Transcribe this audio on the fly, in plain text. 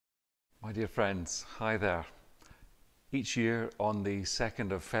My dear friends, hi there. Each year on the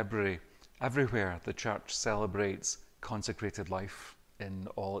 2nd of February, everywhere the Church celebrates consecrated life in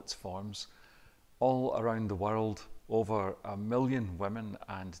all its forms. All around the world, over 1 million women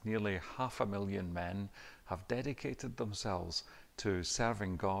and nearly 500,000 men have dedicated themselves to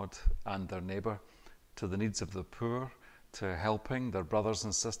serving God and their neighbour, to the needs of the poor, to helping their brothers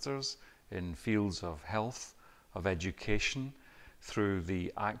and sisters in fields of health, of education, through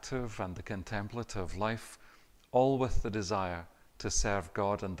the active and the contemplative life, all with the desire to serve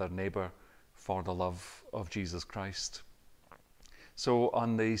God and their neighbour for the love of Jesus Christ. So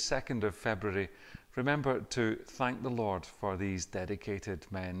on the 2nd of February, remember to thank the Lord for these dedicated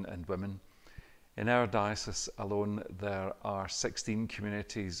men and women. In our diocese alone, there are 16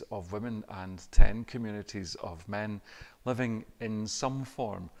 communities of women and 10 communities of men living in some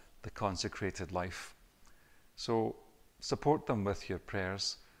form the consecrated life. So support them with your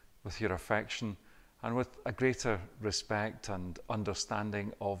prayers, with your affection, and with a greater respect and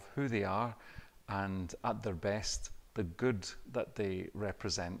understanding of who they are and, at their best, the good that they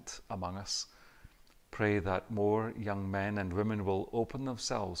represent among us. Pray that more young men and women will open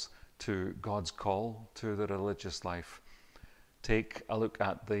themselves to God's call to the religious life. Take a look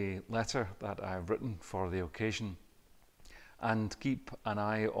at the letter that I've written for the occasion, and keep an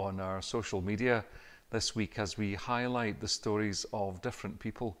eye on our social media this week as we highlight the stories of different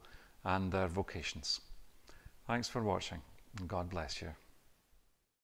people and their vocations. Thanks for watching, and God bless you.